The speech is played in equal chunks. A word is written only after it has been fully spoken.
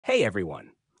Hey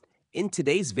everyone! In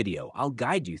today's video, I'll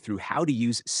guide you through how to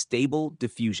use Stable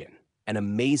Diffusion, an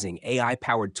amazing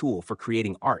AI-powered tool for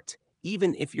creating art,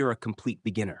 even if you're a complete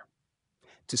beginner.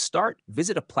 To start,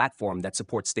 visit a platform that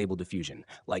supports Stable Diffusion,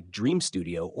 like Dream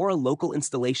Studio or a local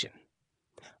installation.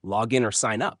 Log in or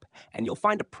sign up, and you'll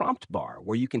find a prompt bar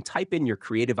where you can type in your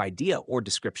creative idea or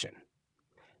description.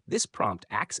 This prompt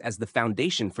acts as the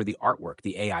foundation for the artwork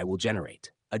the AI will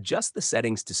generate. Adjust the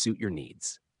settings to suit your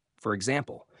needs. For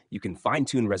example, you can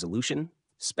fine-tune resolution,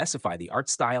 specify the art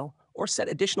style, or set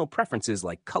additional preferences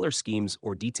like color schemes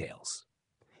or details.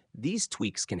 These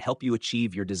tweaks can help you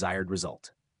achieve your desired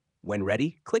result. When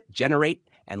ready, click Generate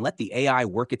and let the AI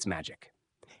work its magic.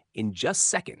 In just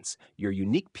seconds, your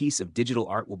unique piece of digital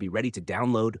art will be ready to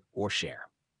download or share.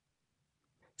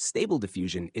 Stable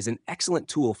Diffusion is an excellent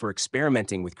tool for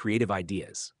experimenting with creative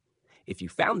ideas. If you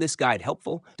found this guide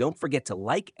helpful, don't forget to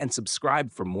like and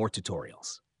subscribe for more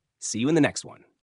tutorials. See you in the next one.